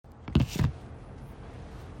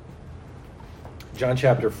John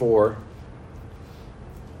chapter 4.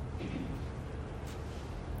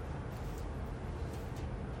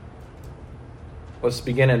 Let's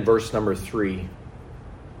begin in verse number 3.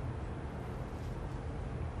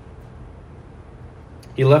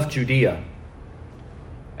 He left Judea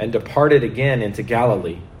and departed again into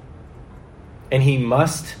Galilee, and he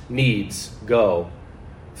must needs go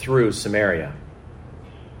through Samaria.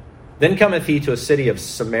 Then cometh he to a city of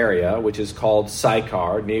Samaria, which is called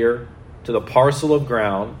Sychar, near to the parcel of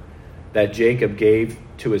ground that Jacob gave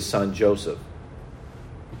to his son Joseph.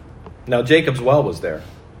 Now Jacob's well was there.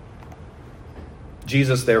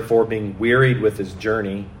 Jesus, therefore, being wearied with his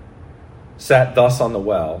journey, sat thus on the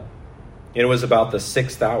well, and it was about the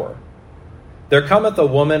 6th hour. There cometh a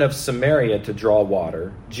woman of Samaria to draw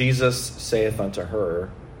water. Jesus saith unto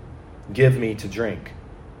her, Give me to drink.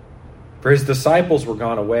 For his disciples were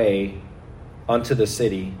gone away unto the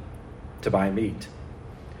city to buy meat.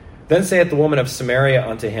 Then saith the woman of Samaria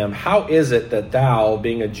unto him, How is it that thou,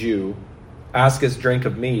 being a Jew, askest drink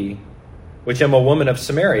of me, which am a woman of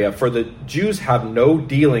Samaria? For the Jews have no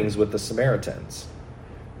dealings with the Samaritans.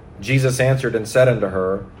 Jesus answered and said unto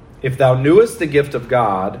her, If thou knewest the gift of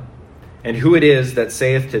God, and who it is that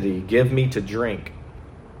saith to thee, Give me to drink,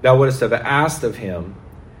 thou wouldst have asked of him,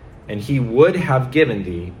 and he would have given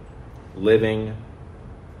thee living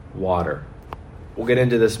water. We'll get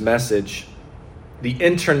into this message, the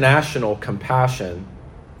international compassion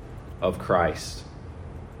of Christ.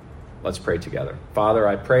 Let's pray together. Father,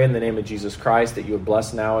 I pray in the name of Jesus Christ that you would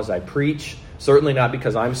bless now as I preach, certainly not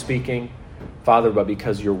because I'm speaking, Father, but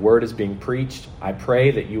because your word is being preached. I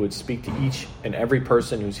pray that you would speak to each and every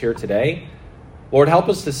person who's here today. Lord, help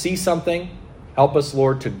us to see something. Help us,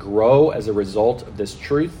 Lord, to grow as a result of this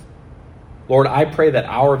truth. Lord, I pray that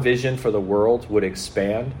our vision for the world would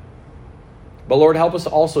expand. But Lord, help us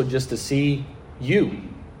also just to see you.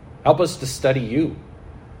 Help us to study you.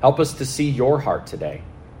 Help us to see your heart today.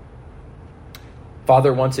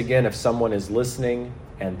 Father, once again, if someone is listening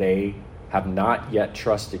and they have not yet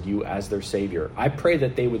trusted you as their Savior, I pray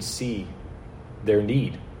that they would see their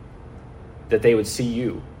need, that they would see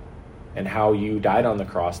you and how you died on the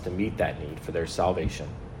cross to meet that need for their salvation.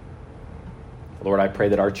 Lord, I pray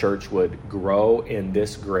that our church would grow in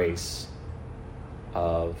this grace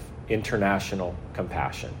of international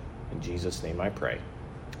compassion. In Jesus' name I pray.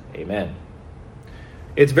 Amen.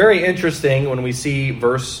 It's very interesting when we see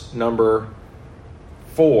verse number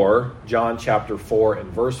 4, John chapter 4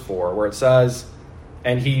 and verse 4, where it says,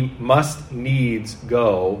 And he must needs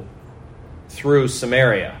go through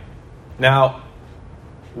Samaria. Now,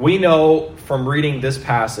 we know from reading this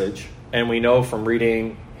passage, and we know from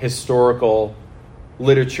reading historical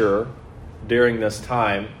literature during this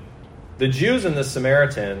time, the Jews and the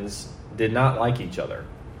Samaritans did not like each other.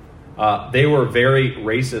 They were very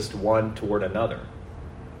racist one toward another.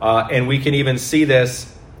 And we can even see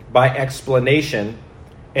this by explanation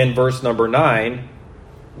in verse number 9,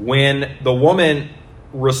 when the woman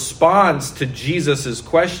responds to Jesus'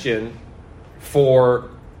 question for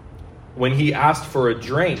when he asked for a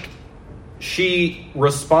drink, she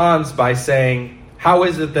responds by saying, How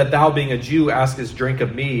is it that thou, being a Jew, askest drink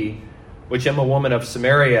of me, which am a woman of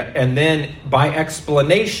Samaria? And then by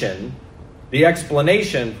explanation, the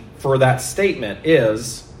explanation for that statement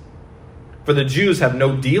is, for the Jews have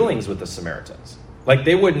no dealings with the Samaritans. Like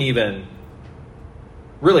they wouldn't even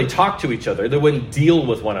really talk to each other. They wouldn't deal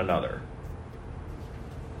with one another.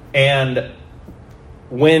 And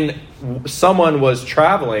when someone was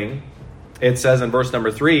traveling, it says in verse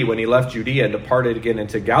number 3, when he left Judea and departed again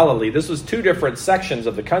into Galilee, this was 2 different sections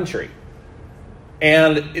of the country.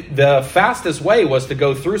 And the fastest way was to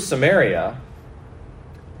go through Samaria,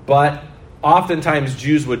 but oftentimes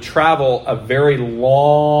Jews would travel a very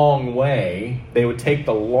long way. They would take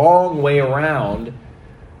the long way around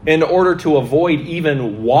in order to avoid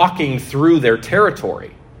even walking through their territory.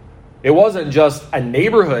 It wasn't just a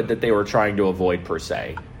neighborhood that they were trying to avoid per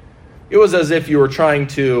se. It was as if you were trying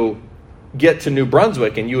to get to New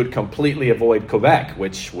Brunswick and you would completely avoid Quebec,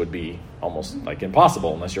 which would be almost like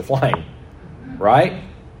impossible unless you're flying, right?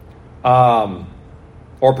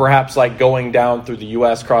 Or perhaps like going down through the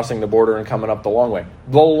U.S., crossing the border and coming up the long way.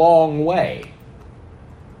 The long way.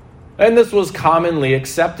 And this was commonly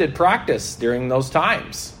accepted practice during those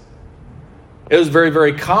times. It was very,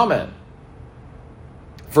 very common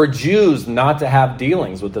for Jews not to have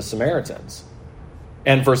dealings with the Samaritans,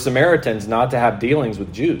 and for Samaritans not to have dealings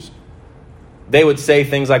with Jews. They would say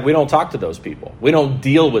things like, we don't talk to those people. We don't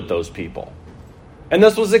deal with those people. And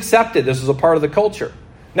this was accepted. This was a part of the culture.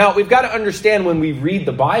 Now, we've got to understand when we read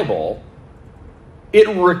the Bible, it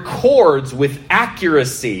records with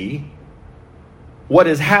accuracy what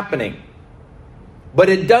is happening. But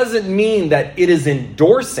it doesn't mean that it is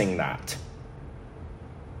endorsing that.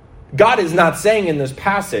 God is not saying in this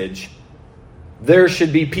passage, there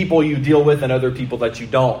should be people you deal with and other people that you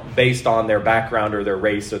don't based on their background or their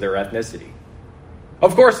race or their ethnicity.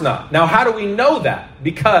 Of course not. Now, how do we know that?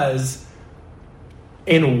 Because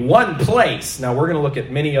in one place, now we're going to look at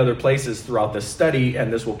many other places throughout this study,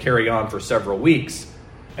 and this will carry on for several weeks.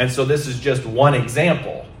 And so this is just one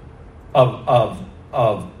example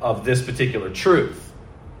of this particular truth.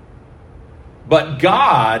 But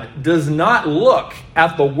God does not look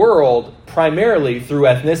at the world primarily through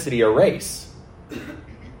ethnicity or race.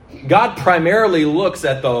 God primarily looks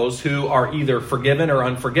at those who are either forgiven or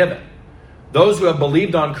unforgiven. Those who have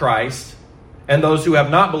believed on Christ and those who have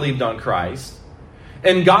not believed on Christ.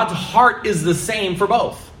 And God's heart is the same for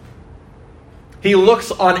both. He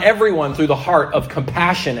looks on everyone through the heart of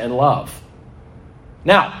compassion and love.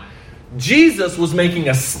 Now, Jesus was making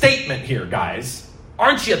a statement here, guys.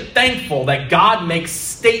 Aren't you thankful that God makes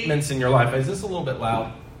statements in your life? Is this a little bit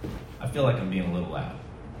loud? I feel like I'm being a little loud.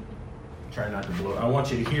 Try not to blow. I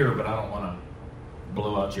want you to hear, but I don't want to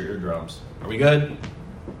blow out your eardrums. Are we good?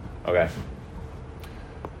 Okay.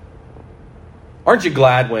 Aren't you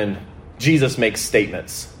glad when Jesus makes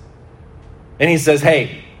statements? And he says,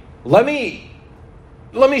 hey, let me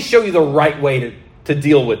show you the right way to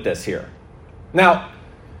deal with this here. Now,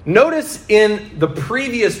 notice in the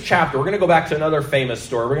previous chapter, we're going to go back to another famous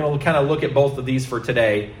story. We're going to kind of look at both of these for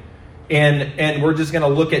today. And we're just going to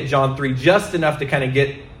look at John 3 just enough to kind of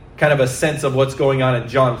get kind of a sense of what's going on in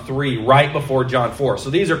John 3 right before John 4.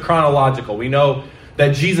 So these are chronological. We know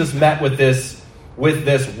that Jesus met with this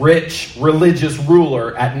rich religious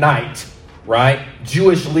ruler at night, right?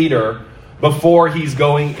 Jewish leader, before he's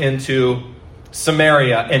going into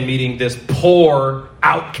Samaria and meeting this poor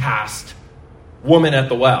outcast woman at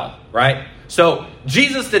the well, right? So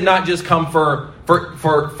Jesus did not just come for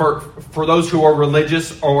those who are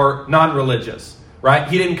religious or non-religious, right?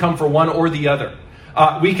 He didn't come for one or the other.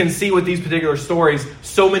 We can see with these particular stories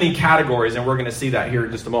so many categories, and we're going to see that here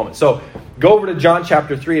in just a moment. So go over to John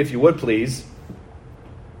chapter 3, if you would, please.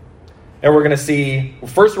 And we're going to see,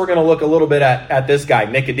 first we're going to look a little bit at this guy,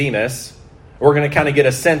 Nicodemus. We're going to kind of get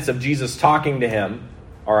a sense of Jesus talking to him,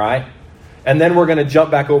 all right? And then we're going to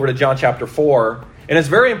jump back over to John chapter 4. And it's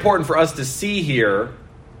very important for us to see here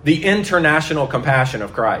the international compassion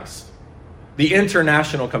of Christ. The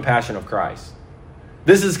international compassion of Christ.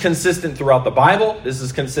 This is consistent throughout the Bible. This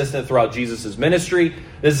is consistent throughout Jesus' ministry.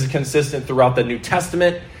 This is consistent throughout the New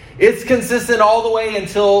Testament. It's consistent all the way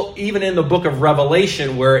until even in the book of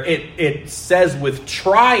Revelation, where it says with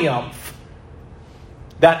triumph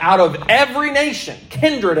that out of every nation,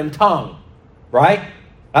 kindred, and tongue, right?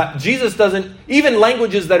 Jesus doesn't, even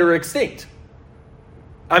languages that are extinct.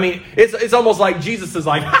 I mean, it's almost like Jesus is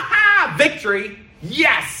like, ha, victory,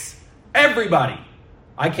 yes, everybody.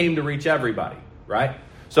 I came to reach everybody, right?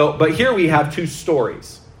 So, but here we have two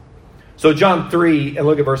stories. So John 3, and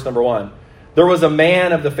look at verse number 1. There was a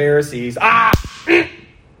man of the Pharisees.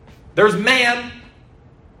 There's man.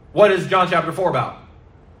 What is John chapter 4 about?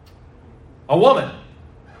 A woman.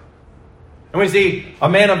 And we see a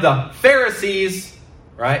man of the Pharisees,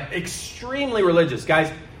 right? Extremely religious.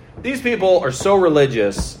 Guys, these people are so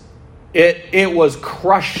religious, it was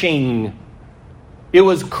crushing. It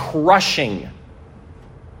was crushing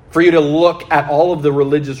for you to look at all of the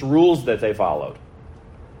religious rules that they followed.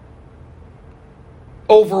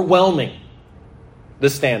 Overwhelming the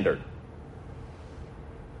standard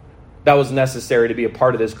that was necessary to be a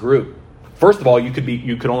part of this group. First of all, you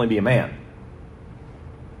could only be a man.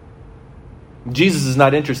 Jesus is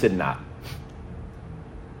not interested in that.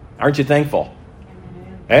 Aren't you thankful?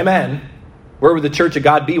 Amen. Where would the church of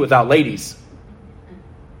God be without ladies?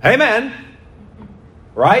 Amen.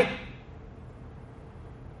 Right?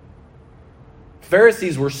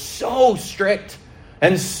 Pharisees were so strict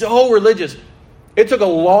and so religious. It took a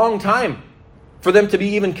long time for them to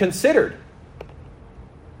be even considered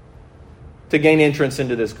to gain entrance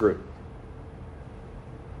into this group.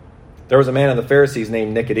 There was a man of the Pharisees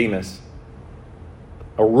named Nicodemus,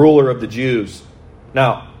 a ruler of the Jews.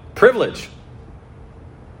 Now, privilege.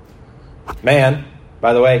 Man,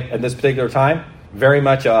 by the way, at this particular time, very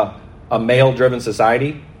much a male-driven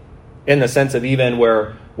society, in the sense of even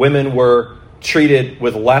where women were treated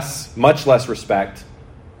with much less respect.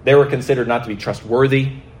 They were considered not to be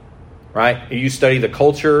trustworthy, right? You study the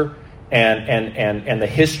culture and the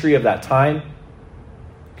history of that time,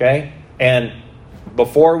 okay? And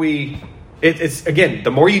before it's again,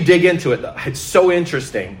 the more you dig into it, it's so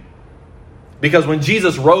interesting. Because when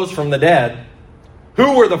Jesus rose from the dead,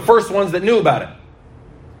 who were the first ones that knew about it?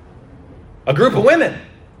 A group of women,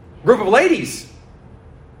 a group of ladies.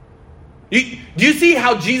 Do you see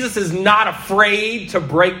how Jesus is not afraid to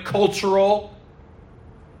break cultural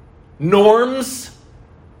norms?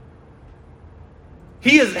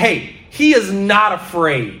 He is not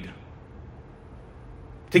afraid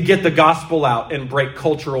to get the gospel out and break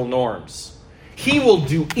cultural norms. He will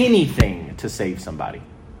do anything to save somebody.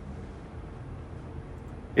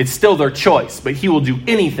 It's still their choice, but he will do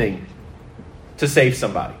anything to save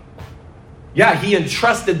somebody. Yeah, he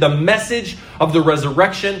entrusted the message of the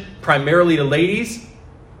resurrection primarily to ladies,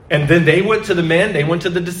 and then they went to the men, they went to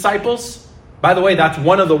the disciples. By the way, that's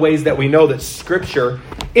one of the ways that we know that Scripture,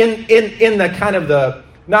 in the kind of the,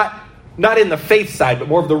 not in the faith side, but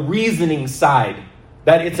more of the reasoning side,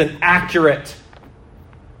 that it's an accurate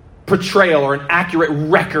portrayal or an accurate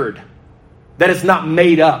record, that it's not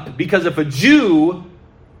made up. Because if a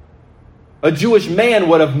Jewish man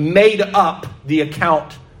would have made up the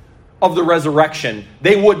account of the resurrection,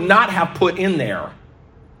 they would not have put in there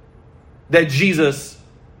that Jesus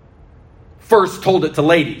first told it to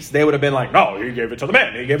ladies. They would have been like, no, he gave it to the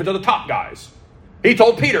men. He gave it to the top guys. He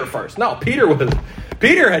told Peter first. No, Peter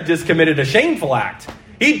had just committed a shameful act.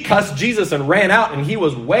 He'd cussed Jesus and ran out, and he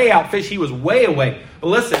was way outfished. He was way away. But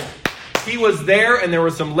listen, he was there, and there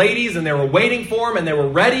were some ladies, and they were waiting for him, and they were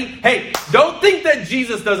ready. Hey, don't think that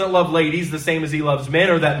Jesus doesn't love ladies the same as he loves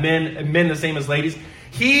men, or that men the same as ladies.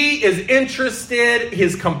 He is interested.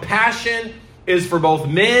 His compassion is for both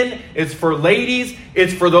men. It's for ladies.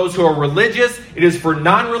 It's for those who are religious. It is for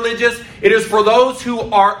non-religious. It is for those who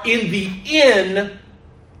are in the in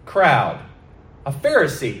crowd. A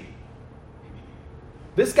Pharisee.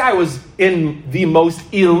 This guy was in the most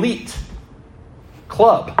elite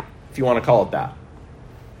club, if you want to call it that,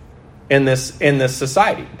 in this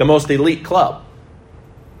society. The most elite club.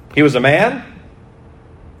 He was a man.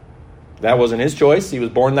 That wasn't his choice. He was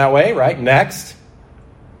born that way, right? Next,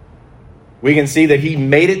 we can see that he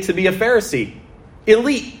made it to be a Pharisee.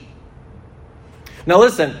 Elite. Now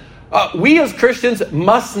listen, we as Christians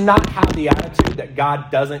must not have the attitude that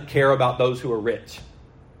God doesn't care about those who are rich.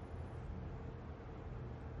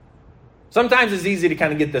 Sometimes it's easy to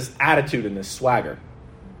kind of get this attitude and this swagger.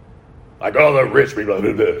 Like, oh, the rich people.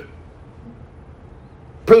 Blah, blah, blah.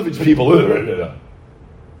 Privileged people. Blah, blah, blah.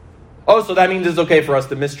 Oh, so that means it's okay for us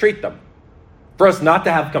to mistreat them. For us not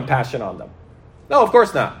to have compassion on them. No, of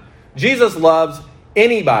course not. Jesus loves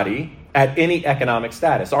anybody at any economic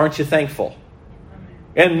status. Aren't you thankful?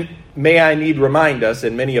 And may I need remind us,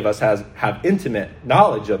 and many of us have intimate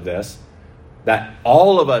knowledge of this, that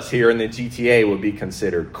all of us here in the GTA would be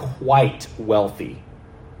considered quite wealthy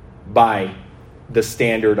by the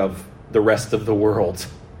standard of the rest of the world.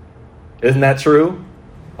 Isn't that true?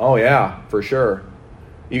 Oh yeah, for sure.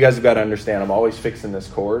 You guys have got to understand, I'm always fixing this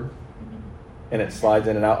cord, and it slides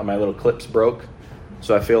in and out, and my little clips broke.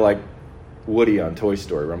 So I feel like Woody on Toy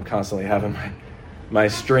Story, where I'm constantly having my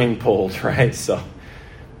string pulled, right? So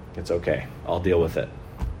it's okay. I'll deal with it.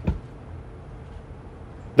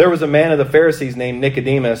 There was a man of the Pharisees named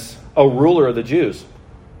Nicodemus, a ruler of the Jews.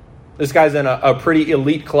 This guy's in a pretty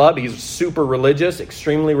elite club. He's super religious,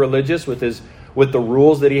 extremely religious with the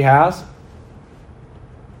rules that he has.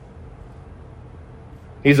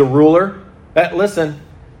 He's a ruler. Listen,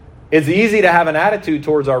 it's easy to have an attitude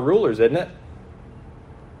towards our rulers, isn't it?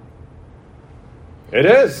 It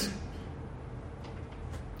is.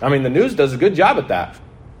 I mean, the news does a good job at that.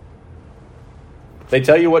 They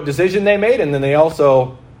tell you what decision they made, and then they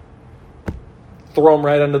also throw them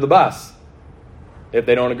right under the bus if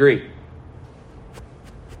they don't agree.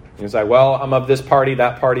 It's like, well, I'm of this party,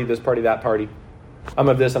 that party, this party, that party. I'm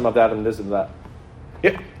of this, I'm of that, and this and that.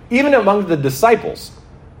 Yeah, even among the disciples,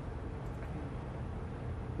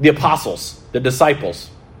 the apostles, the disciples,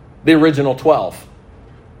 the original 12.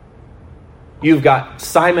 You've got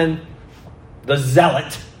Simon the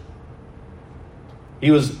Zealot.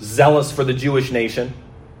 He was zealous for the Jewish nation,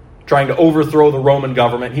 trying to overthrow the Roman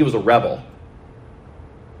government. He was a rebel.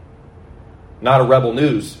 Not a rebel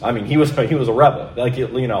news. I mean, he was a rebel. Like,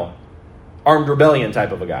 armed rebellion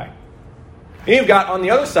type of a guy. And you've got, on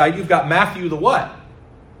the other side, you've got Matthew the what?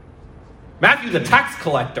 Matthew the tax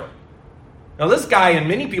collector. Now, this guy, in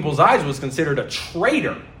many people's eyes, was considered a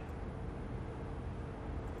traitor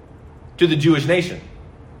to the Jewish nation.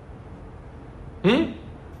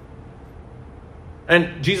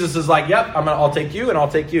 And Jesus is like, yep, I'll take you and I'll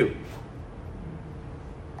take you.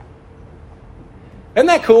 Isn't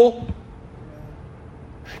that cool?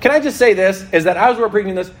 Can I just say this, is that as we're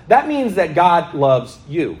preaching this, that means that God loves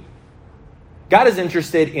you. God is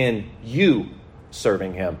interested in you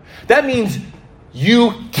serving him. That means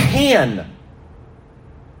you can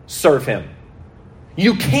serve him.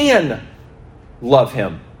 You can love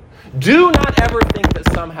him. Do not ever think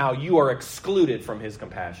that somehow you are excluded from his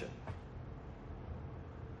compassion.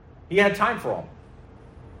 He had time for them.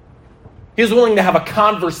 He was willing to have a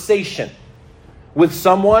conversation with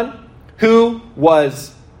someone who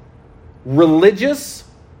was religious,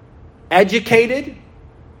 educated,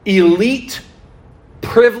 elite,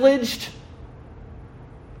 privileged.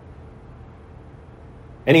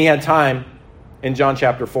 And he had time in John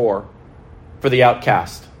chapter 4 for the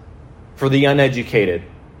outcast, for the uneducated,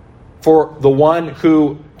 for the one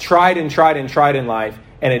who tried and tried and tried in life,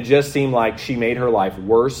 and it just seemed like she made her life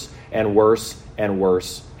worse and worse and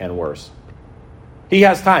worse and worse. He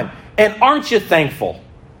has time. And aren't you thankful?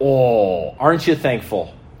 Oh, aren't you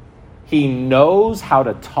thankful? He knows how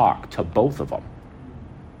to talk to both of them.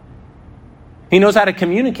 He knows how to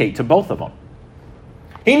communicate to both of them.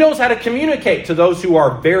 He knows how to communicate to those who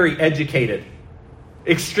are very educated,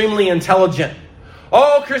 extremely intelligent.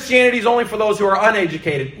 Oh, Christianity is only for those who are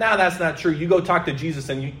uneducated. No, that's not true. You go talk to Jesus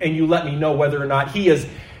and you let me know whether or not he is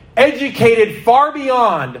educated far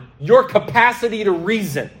beyond your capacity to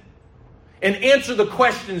reason and answer the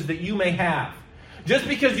questions that you may have. Just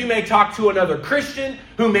because you may talk to another Christian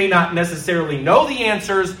who may not necessarily know the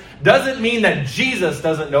answers doesn't mean that Jesus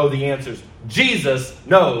doesn't know the answers. Jesus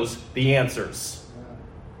knows the answers.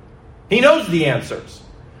 He knows the answers.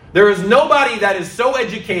 There is nobody that is so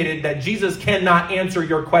educated that Jesus cannot answer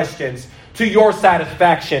your questions to your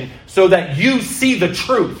satisfaction so that you see the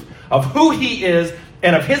truth of who he is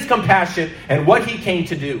and of his compassion and what he came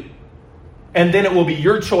to do. And then it will be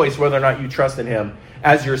your choice whether or not you trust in him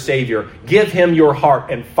as your Savior. Give him your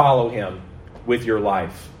heart and follow him with your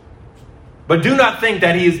life. But do not think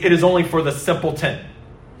that it is only for the simpleton,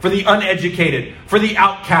 for the uneducated, for the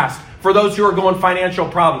outcast, for those who are going financial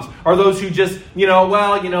problems, or those who just,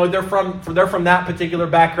 they're from that particular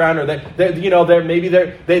background, or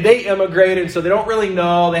they immigrated, so they don't really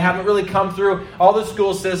know, they haven't really come through all the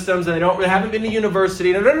school systems, and they haven't been to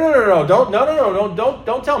university. No,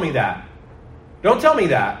 don't tell me that. Don't tell me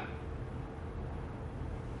that.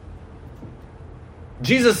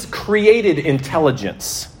 Jesus created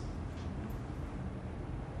intelligence.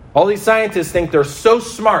 All these scientists think they're so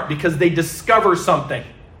smart because they discover something.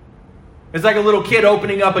 It's like a little kid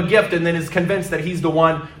opening up a gift and then is convinced that he's the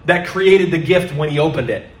one that created the gift when he opened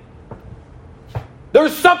it.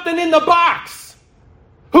 There's something in the box.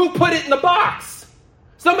 Who put it in the box?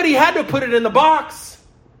 Somebody had to put it in the box.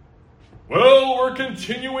 Well, we're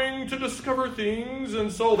continuing to discover things, and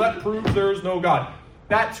so that proves there's no God.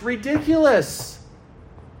 That's ridiculous.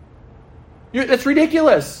 That's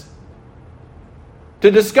ridiculous.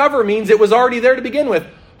 To discover means it was already there to begin with.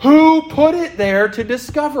 Who put it there to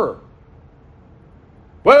discover?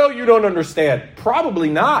 Well, you don't understand. Probably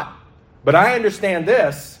not. But I understand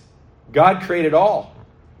this. God created all.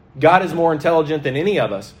 God is more intelligent than any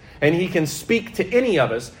of us. And he can speak to any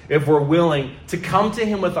of us if we're willing to come to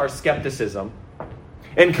him with our skepticism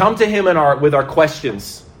and come to him with our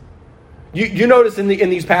questions. You notice in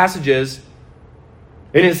these passages,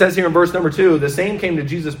 and it says here in verse number 2, the same came to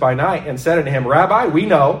Jesus by night and said unto him, Rabbi, we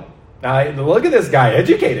know. Now, look at this guy,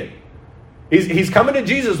 educated. He's coming to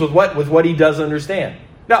Jesus with what he does understand.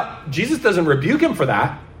 Now, Jesus doesn't rebuke him for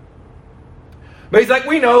that. But he's like,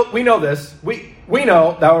 we know this. We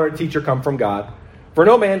know thou art a teacher come from God. For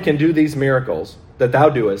no man can do these miracles that thou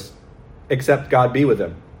doest, except God be with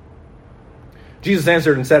him. Jesus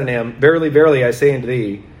answered and said unto him, Verily, verily, I say unto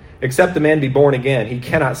thee, except a man be born again, he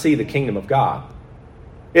cannot see the kingdom of God.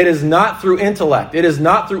 It is not through intellect. It is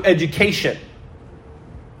not through education.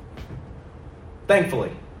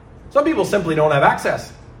 Thankfully. Some people simply don't have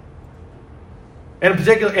access. And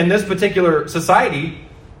in this particular society,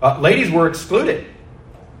 ladies were excluded.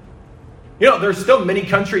 There's still many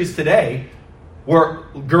countries today where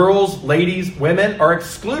girls, ladies, women are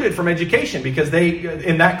excluded from education because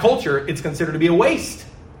in that culture, it's considered to be a waste.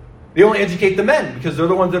 They only educate the men because they're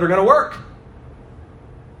the ones that are going to work.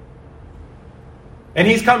 And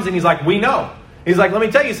he comes and he's like, we know. He's like, let me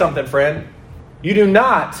tell you something, friend. You do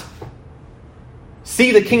not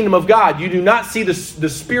see the kingdom of God. You do not see the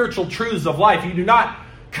spiritual truths of life. You do not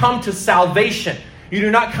come to salvation. You do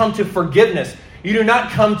not come to forgiveness. You do not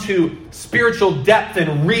come to spiritual depth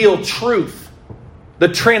and real truth. The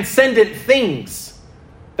transcendent things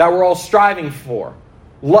that we're all striving for.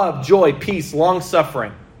 Love, joy, peace,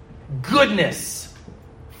 long-suffering, goodness,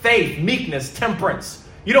 faith, meekness, temperance.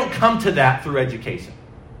 You don't come to that through education.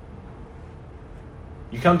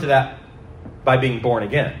 You come to that by being born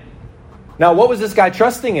again. Now, what was this guy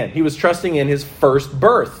trusting in? He was trusting in his first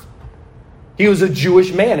birth. He was a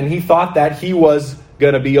Jewish man, and he thought that he was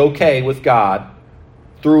going to be okay with God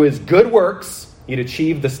through his good works He'd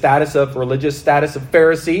achieved the religious status of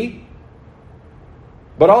Pharisee.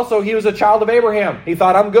 But also he was a child of Abraham. He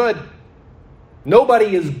thought, I'm good.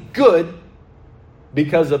 Nobody is good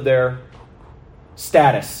because of their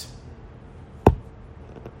status.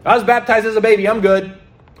 I was baptized as a baby. I'm good.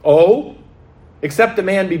 Oh, except a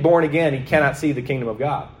man be born again, he cannot see the kingdom of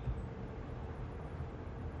God.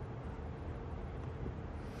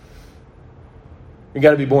 You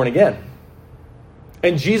got to be born again.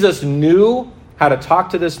 And Jesus knew how to talk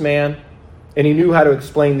to this man, and he knew how to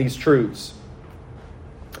explain these truths.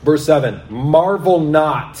 Verse 7, marvel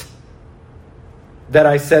not that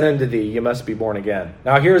I said unto thee, you must be born again.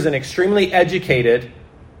 Now here's an extremely educated,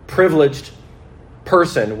 privileged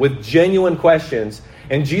person with genuine questions,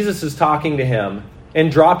 and Jesus is talking to him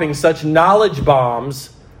and dropping such knowledge bombs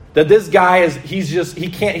that this guy he's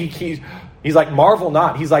like, marvel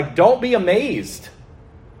not. He's like, don't be amazed.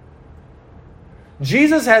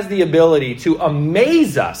 Jesus has the ability to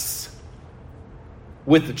amaze us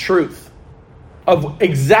with the truth of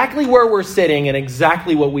exactly where we're sitting and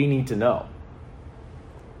exactly what we need to know.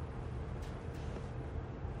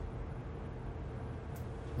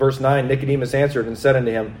 Verse 9, Nicodemus answered and said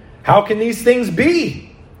unto him, how can these things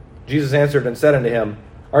be? Jesus answered and said unto him,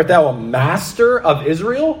 art thou a master of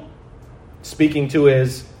Israel? Speaking to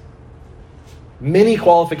his many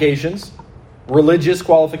qualifications, religious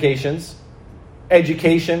qualifications,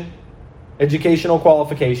 educational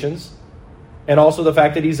qualifications, and also the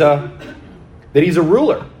fact that he's a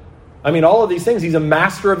ruler. I mean, all of these things. He's a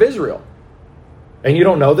master of Israel. And you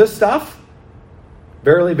don't know this stuff?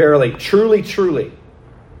 Verily, verily, truly, truly,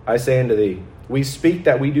 I say unto thee, we speak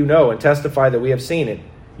that we do know and testify that we have seen it.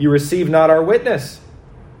 You receive not our witness.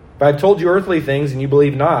 If I have told you earthly things and you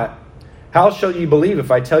believe not, how shall you believe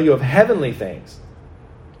if I tell you of heavenly things?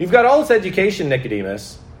 You've got all this education,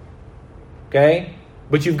 Nicodemus. Okay?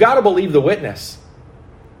 But you've got to believe the witness.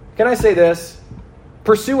 Can I say this?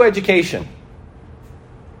 Pursue education.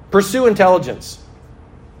 Pursue intelligence.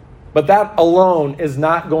 But that alone is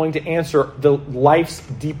not going to answer life's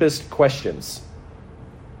deepest questions.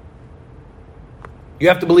 You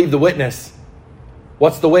have to believe the witness.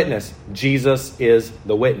 What's the witness? Jesus is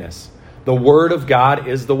the witness. The Word of God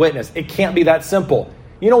is the witness. It can't be that simple.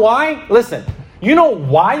 You know why? Listen. You know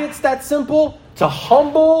why it's that simple? To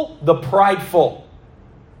humble the prideful.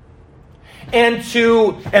 And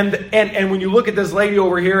when you look at this lady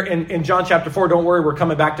over here in John chapter 4, don't worry, we're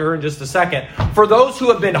coming back to her in just a second. For those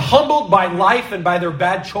who have been humbled by life and by their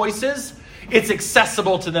bad choices, it's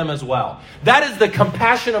accessible to them as well. That is the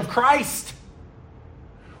compassion of Christ.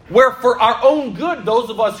 Where for our own good, those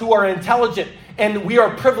of us who are intelligent and we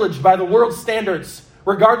are privileged by the world's standards,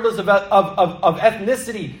 regardless of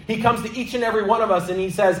ethnicity, he comes to each and every one of us and he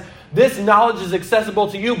says, this knowledge is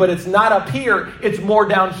accessible to you, but it's not up here, it's more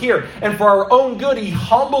down here. And for our own good, he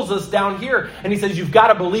humbles us down here. And he says, you've got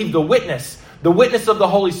to believe the witness of the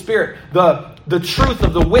Holy Spirit, the truth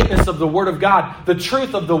of the witness of the Word of God, the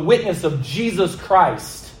truth of the witness of Jesus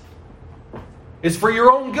Christ. Is for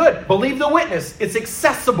your own good. Believe the witness. It's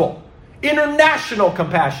accessible. International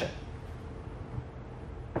compassion.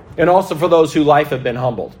 And also for those whose life have been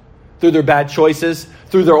humbled. Through their bad choices,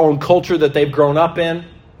 through their own culture that they've grown up in,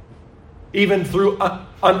 even through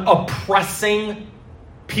an oppressing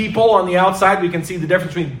people on the outside. We can see the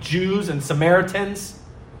difference between Jews and Samaritans.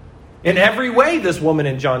 In every way, this woman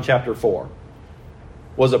in John chapter 4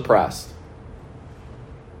 was oppressed.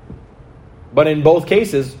 But in both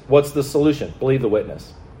cases, what's the solution? Believe the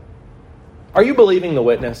witness. Are you believing the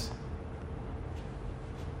witness?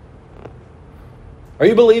 Are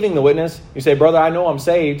you believing the witness? You say, brother, I know I'm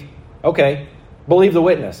saved. Okay, believe the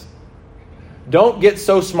witness. Don't get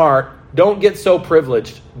so smart. Don't get so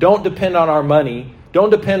privileged. Don't depend on our money. Don't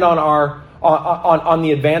depend on on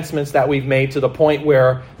the advancements that we've made to the point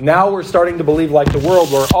where now we're starting to believe like the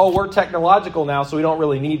world where, we're technological now, so we don't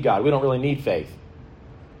really need God. We don't really need faith.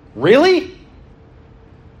 Really?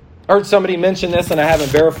 I heard somebody mention this, and I haven't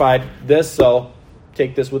verified this, so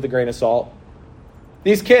take this with a grain of salt.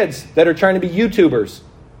 These kids that are trying to be YouTubers.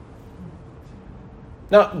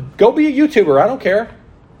 Now, go be a YouTuber. I don't care.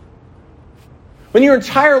 When your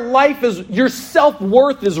entire life your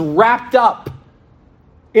self-worth is wrapped up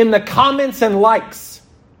in the comments and likes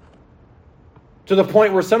to the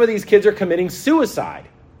point where some of these kids are committing suicide.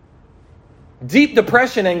 Deep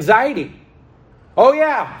depression, anxiety. Oh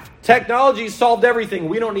yeah, technology solved everything.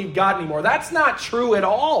 We don't need God anymore. That's not true at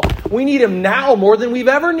all. We need Him now more than we've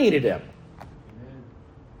ever needed Him.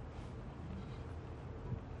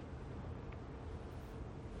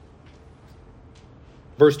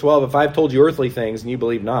 Verse 12, if I have told you earthly things and you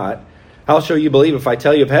believe not, how shall you believe if I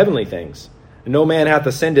tell you of heavenly things? And no man hath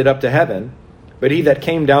ascended up to heaven, but he that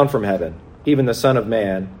came down from heaven, even the Son of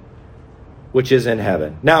Man, which is in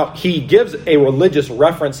heaven. Now, he gives a religious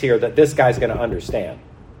reference here that this guy's going to understand.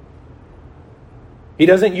 He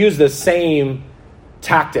doesn't use the same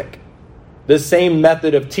tactic, the same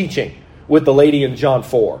method of teaching with the lady in John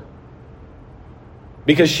 4.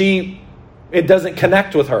 Because it doesn't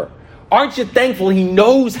connect with her. Aren't you thankful he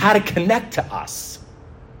knows how to connect to us?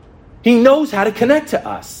 He knows how to connect to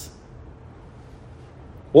us.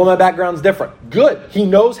 Well, my background's different. Good. He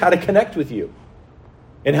knows how to connect with you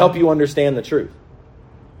and help you understand the truth.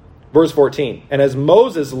 Verse 14, and as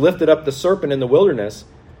Moses lifted up the serpent in the wilderness,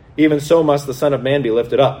 even so must the Son of Man be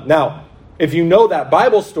lifted up. Now, if you know that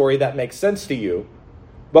Bible story, that makes sense to you.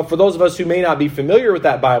 But for those of us who may not be familiar with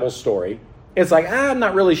that Bible story, it's like, I'm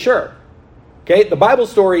not really sure. Okay, the Bible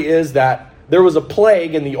story is that there was a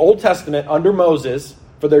plague in the Old Testament under Moses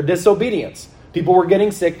for their disobedience. People were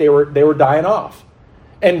getting sick, they were dying off.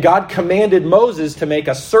 And God commanded Moses to make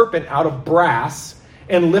a serpent out of brass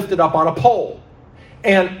and lift it up on a pole.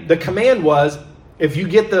 And the command was, if you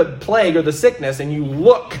get the plague or the sickness and you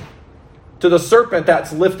look to the serpent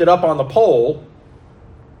that's lifted up on the pole,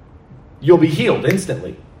 you'll be healed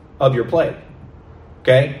instantly of your plague.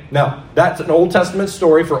 Okay? Now, that's an Old Testament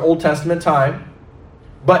story for Old Testament time.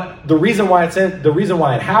 But the reason why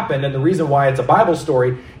it happened and the reason why it's a Bible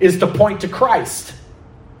story is to point to Christ.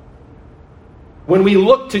 When we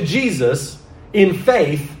look to Jesus in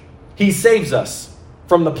faith, he saves us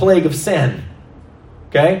from the plague of sin.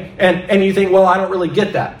 Okay? And you think, well, I don't really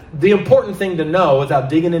get that. The important thing to know, without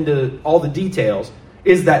digging into all the details,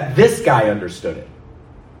 is that this guy understood it.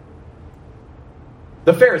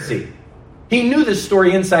 The Pharisee. He knew this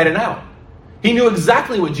story inside and out. He knew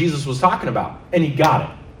exactly what Jesus was talking about, and he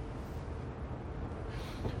got it.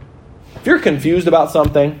 If you're confused about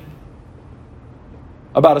something,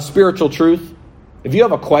 about a spiritual truth, if you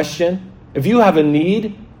have a question, if you have a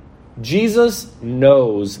need, Jesus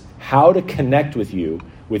knows how to connect with you,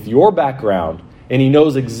 with your background, and he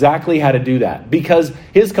knows exactly how to do that because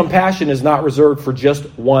his compassion is not reserved for just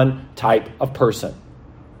one type of person.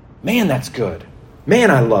 Man, that's good.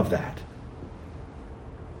 Man, I love that.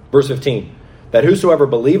 Verse 15, that whosoever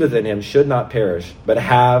believeth in him should not perish, but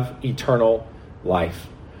have eternal life.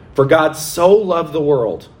 For God so loved the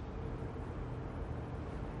world.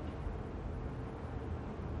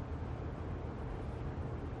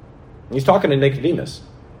 He's talking to Nicodemus.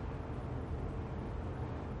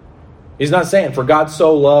 He's not saying, for God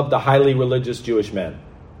so loved the highly religious Jewish men.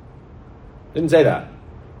 Didn't say that.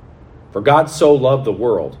 For God so loved the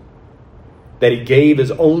world that he gave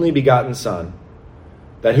his only begotten Son,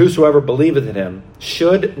 that whosoever believeth in him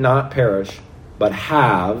should not perish, but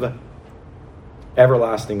have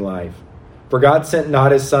everlasting life. For God sent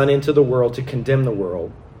not his Son into the world to condemn the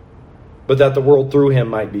world, but that the world through him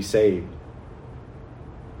might be saved.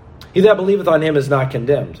 He that believeth on him is not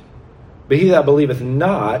condemned, but he that believeth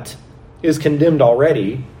not is condemned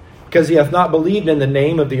already, because he hath not believed in the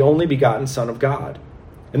name of the only begotten Son of God.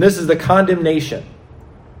 And this is the condemnation,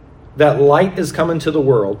 that light is come into the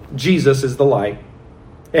world. Jesus is the light.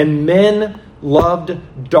 And men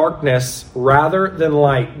loved darkness rather than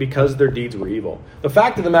light because their deeds were evil. The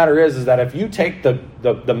fact of the matter is that if you take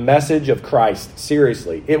the message of Christ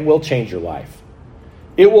seriously, it will change your life.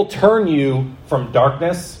 It will turn you from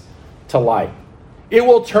darkness to light. It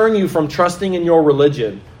will turn you from trusting in your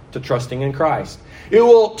religion to trusting in Christ. It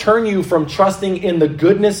will turn you from trusting in the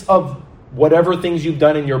goodness of whatever things you've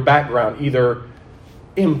done in your background, either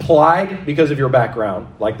implied because of your background,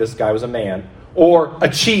 like this guy was a man, or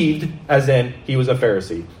achieved, as in he was a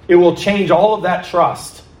Pharisee. It will change all of that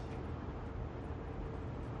trust.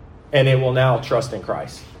 And it will now trust in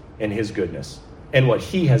Christ and his goodness and what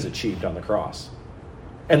he has achieved on the cross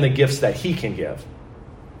and the gifts that he can give.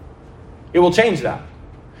 It will change that.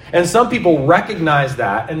 And some people recognize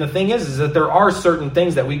that. And the thing is that there are certain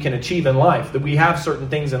things that we can achieve in life, that we have certain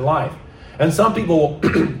things in life. And some people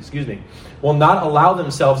will, will not allow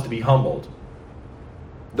themselves to be humbled.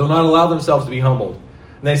 They'll not allow themselves to be humbled.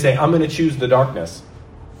 And they say, I'm going to choose the darkness.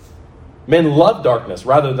 Men love darkness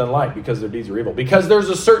rather than light because their deeds are evil. Because there's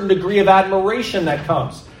a certain degree of admiration that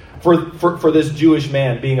comes for this Jewish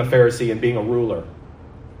man being a Pharisee and being a ruler.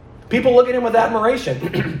 People look at him with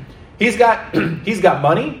admiration. He's got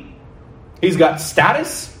money. He's got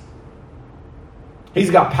status. He's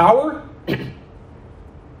got power.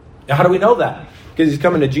 Now, how do we know that? Because he's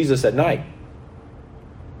coming to Jesus at night.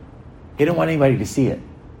 He didn't want anybody to see it.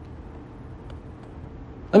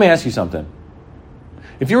 Let me ask you something.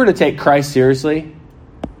 If you were to take Christ seriously,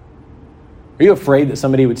 are you afraid that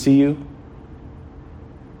somebody would see you?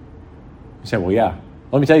 You say, well, yeah.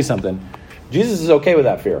 Let me tell you something. Jesus is okay with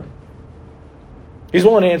that fear. He's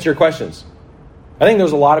willing to answer your questions. I think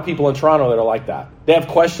there's a lot of people in Toronto that are like that. They have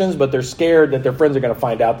questions, but they're scared that their friends are going to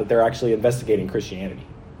find out that they're actually investigating Christianity.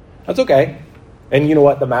 That's okay. And you know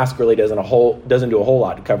what? The mask really doesn't do a whole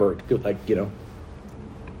lot to cover, like, you know.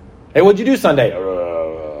 Hey, what'd you do Sunday?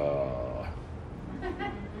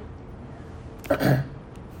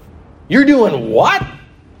 You're doing what?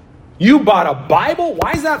 You bought a Bible?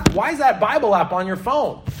 Why is that Bible app on your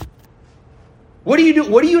phone? What do you do?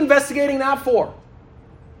 What are you investigating that for?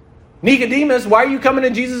 Nicodemus, why are you coming to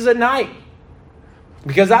Jesus at night?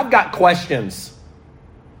 Because I've got questions.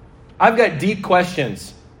 I've got deep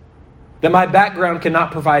questions that my background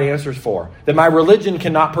cannot provide answers for, that my religion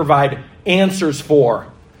cannot provide answers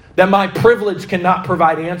for, that my privilege cannot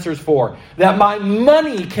provide answers for, that my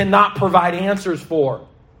money cannot provide answers for.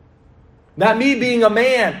 That me being a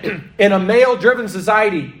man in a male-driven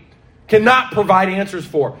society cannot provide answers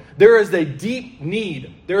for. There is a deep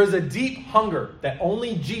need. There is a deep hunger that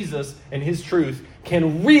only Jesus and his truth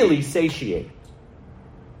can really satiate.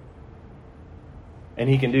 And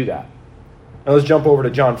he can do that. Now let's jump over to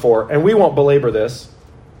John 4. And we won't belabor this.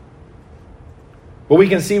 But we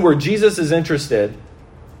can see where Jesus is interested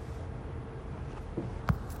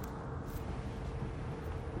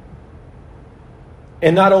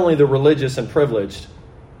in not only the religious and privileged,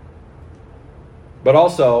 but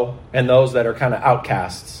also in those that are kind of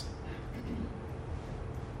outcasts.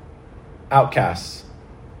 Outcasts.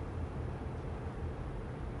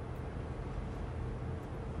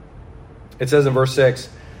 It says in verse 6,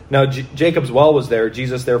 now Jacob's well was there.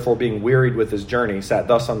 Jesus, therefore, being wearied with his journey, sat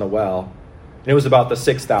thus on the well. And it was about the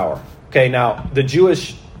 6th hour. Okay, now the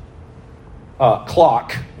Jewish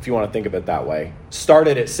clock, if you want to think of it that way,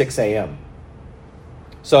 started at 6 a.m.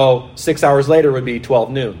 So 6 hours later would be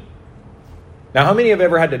 12 noon. Now, how many have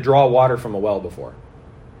ever had to draw water from a well before?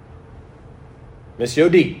 Miss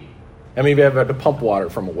Yodi. How many of you have ever had to pump water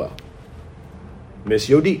from a well? Miss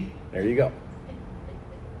Yodi. There you go.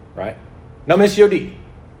 Right? Now, Miss Yodi,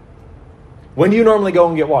 when do you normally go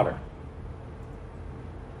and get water?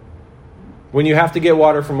 When you have to get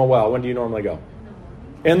water from a well, when do you normally go?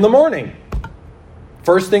 In the morning.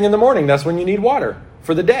 First thing in the morning, that's when you need water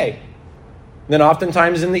for the day. Then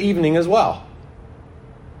oftentimes in the evening as well.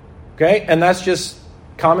 Okay? And that's just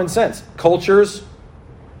common sense. Cultures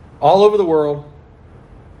all over the world,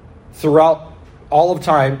 throughout all of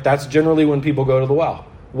time, that's generally when people go to the well.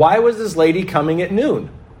 Why was this lady coming at noon?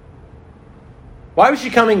 Why was she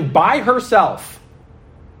coming by herself?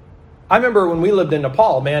 I remember when we lived in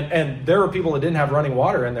Nepal, man, and there were people that didn't have running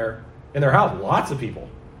water in their house. Lots of people.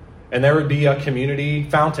 And there would be a community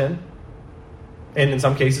fountain, and in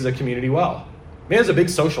some cases a community well. Man, it's a big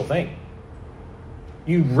social thing.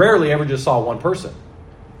 You rarely ever just saw one person.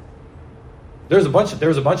 There was a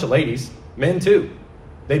bunch of ladies, men too.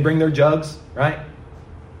 They'd bring their jugs, right?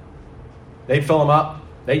 They'd fill them up.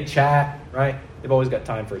 They'd chat, right? They've always got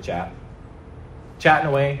time for a chat. Chatting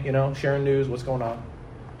away, you know, sharing news, what's going on.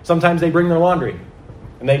 Sometimes they bring their laundry,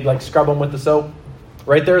 and they'd like scrub them with the soap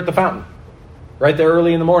right there at the fountain, right there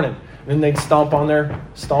early in the morning. And then they'd stomp on their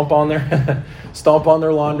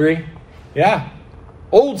laundry. Yeah,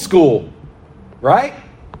 old school, right?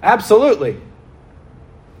 Absolutely.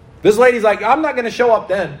 This lady's like, I'm not going to show up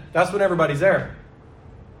then. That's when everybody's there.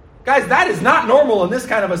 Guys, that is not normal in this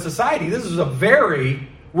kind of a society. This is a very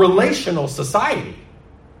relational society.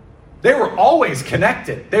 They were always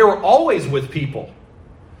connected. They were always with people.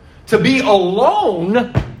 To be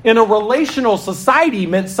alone in a relational society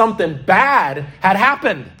meant something bad had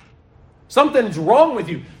happened. Something's wrong with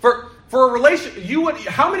you. For a relation,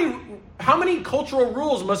 how many cultural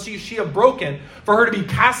rules must she have broken for her to be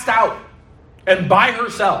cast out and by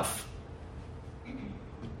herself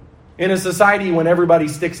in a society when everybody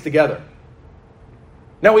sticks together?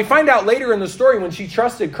 Now we find out later in the story when she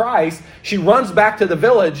trusted Christ, she runs back to the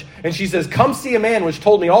village and she says, come see a man which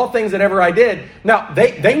told me all things that ever I did. Now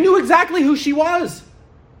they knew exactly who she was.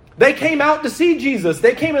 They came out to see Jesus.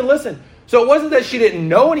 They came and listened. So it wasn't that she didn't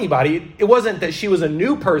know anybody. It wasn't that she was a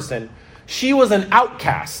new person. She was an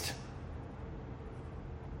outcast.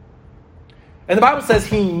 And the Bible says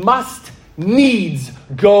he must needs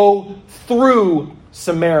go through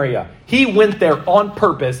Samaria. He went there on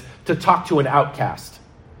purpose to talk to an outcast.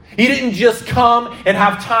 He didn't just come and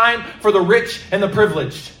have time for the rich and the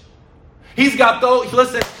privileged. He's got those,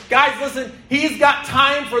 listen, he's got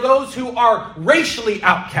time for those who are racially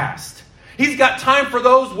outcast. He's got time for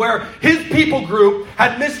those where his people group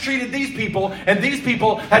had mistreated these people and these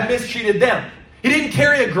people had mistreated them. He didn't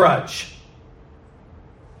carry a grudge.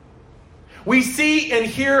 We see and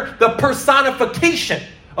hear the personification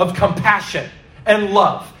of compassion and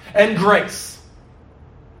love and grace.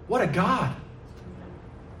 What a God.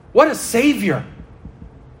 What a Savior.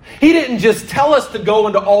 He didn't just tell us to go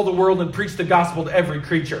into all the world and preach the gospel to every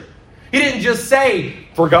creature. He didn't just say,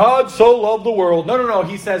 for God so loved the world. No.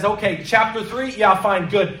 He says, okay, chapter 3, yeah, fine,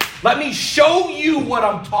 good. Let me show you what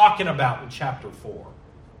I'm talking about in chapter 4.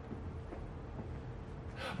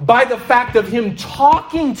 By the fact of him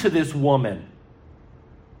talking to this woman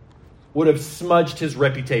would have smudged his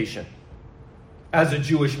reputation as a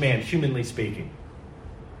Jewish man, humanly speaking.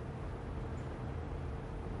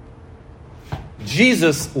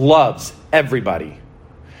 Jesus loves everybody.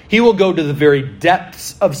 He will go to the very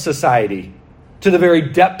depths of society, to the very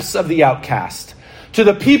depths of the outcast, to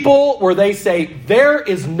the people where they say, there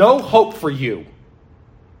is no hope for you.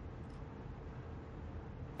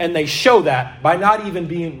 And they show that by not even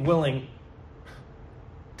being willing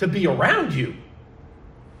to be around you.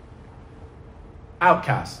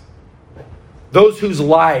 Outcasts. Those whose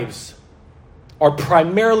lives are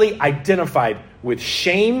primarily identified with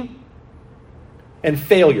shame and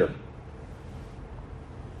failure.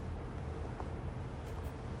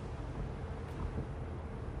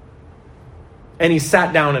 And he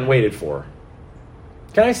sat down and waited for her.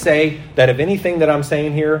 Can I say that if anything that I'm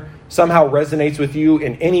saying here somehow resonates with you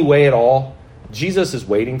in any way at all, Jesus is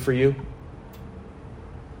waiting for you?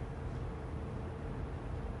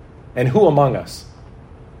 And who among us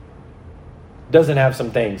doesn't have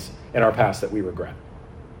some things in our past that we regret?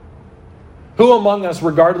 Who among us,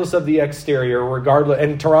 regardless of the exterior,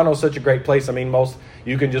 and Toronto's such a great place. I mean,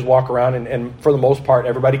 you can just walk around and for the most part,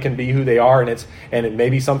 everybody can be who they are, and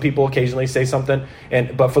maybe some people occasionally say something,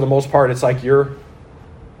 but for the most part, it's like you're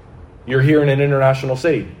here in an international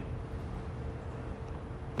city.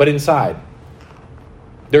 But inside,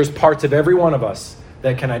 there's parts of every one of us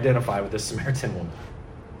that can identify with this Samaritan woman.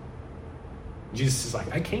 Jesus is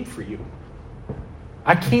like, I came for you.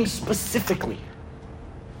 I came specifically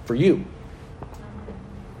for you.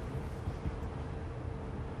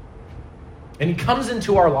 And he comes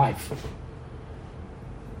into our life,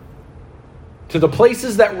 to the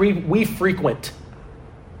places that we frequent.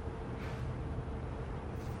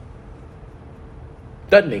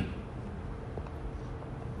 Doesn't he?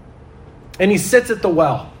 And he sits at the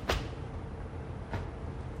well.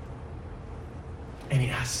 And he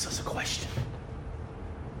asks us a question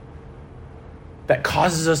that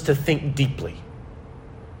causes us to think deeply.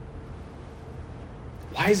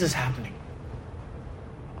 Why is this happening?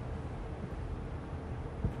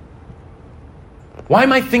 Why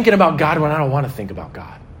am I thinking about God when I don't want to think about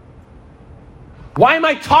God? Why am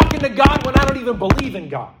I talking to God when I don't even believe in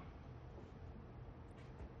God?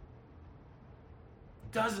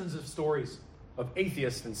 Dozens of stories of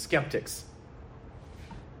atheists and skeptics.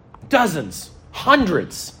 Dozens,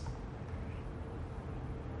 hundreds.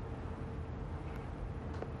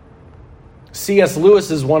 C.S.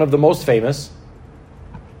 Lewis is one of the most famous.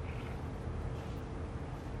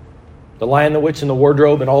 The Lion, the Witch, and the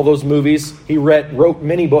Wardrobe, and all those movies. He wrote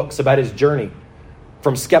many books about his journey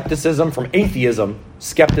from skepticism, from atheism,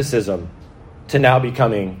 skepticism, to now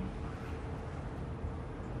becoming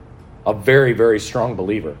a very, very strong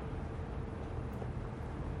believer.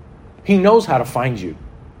 He knows how to find you.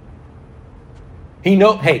 He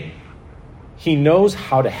knows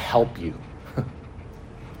how to help you.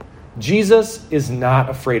 Jesus is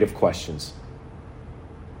not afraid of questions.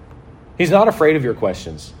 He's not afraid of your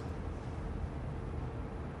questions.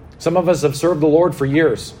 Some of us have served the Lord for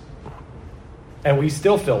years, and we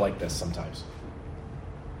still feel like this sometimes.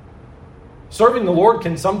 Serving the Lord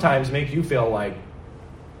can sometimes make you feel like,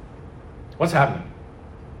 what's happening?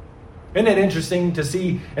 Isn't it interesting to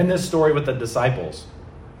see in this story with the disciples?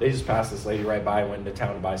 They just passed this lady right by and went into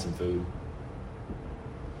town to buy some food.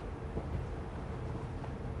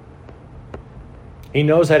 He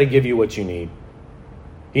knows how to give you what you need.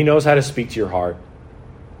 He knows how to speak to your heart.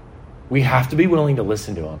 We have to be willing to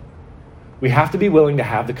listen to him. We have to be willing to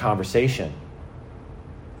have the conversation.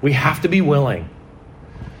 We have to be willing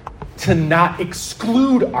to not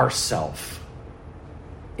exclude ourselves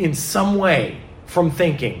in some way from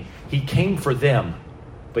thinking, he came for them,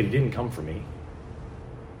 but he didn't come for me.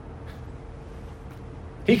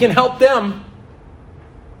 He can help them.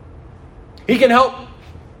 He can help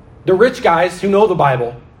the rich guys who know the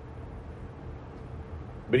Bible,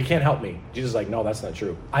 but he can't help me. Jesus is like, no, that's not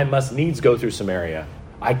true. I must needs go through Samaria.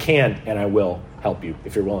 I can and I will help you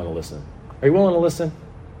if you're willing to listen. Are you willing to listen?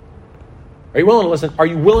 Are you willing to listen? Are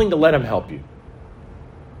you willing to let him help you?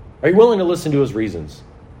 Are you willing to listen to his reasons?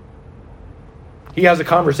 He has a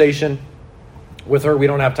conversation with her. We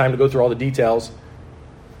don't have time to go through all the details.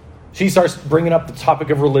 She starts bringing up the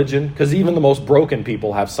topic of religion because even the most broken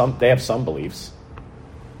people have some beliefs.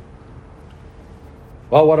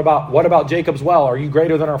 Well, what about Jacob's well? Are you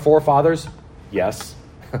greater than our forefathers? Yes,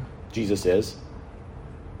 Jesus is.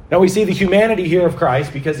 Now we see the humanity here of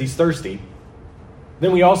Christ because he's thirsty.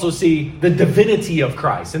 Then we also see the divinity of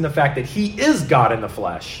Christ in the fact that he is God in the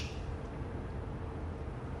flesh.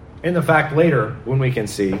 In the fact later when we can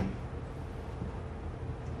see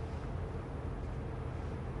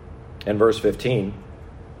in verse 15,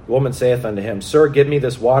 the woman saith unto him, Sir, give me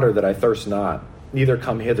this water that I thirst not, neither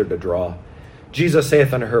come hither to draw. Jesus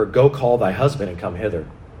saith unto her, Go call thy husband and come hither.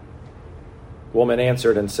 The woman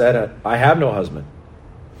answered and said, I have no husband.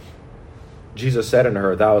 Jesus said unto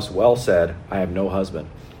her, Thou hast well said, I have no husband.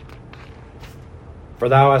 For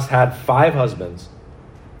thou hast had 5 husbands,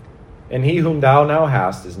 and he whom thou now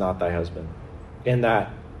hast is not thy husband. In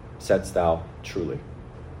that saidst thou truly.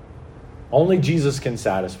 Only Jesus can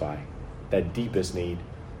satisfy that deepest need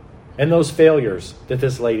and those failures that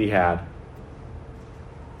this lady had.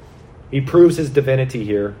 He proves his divinity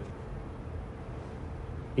here.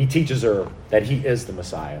 He teaches her that he is the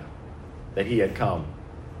Messiah, that he had come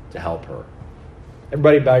to help her.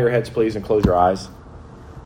 Everybody bow your heads, please, and close your eyes.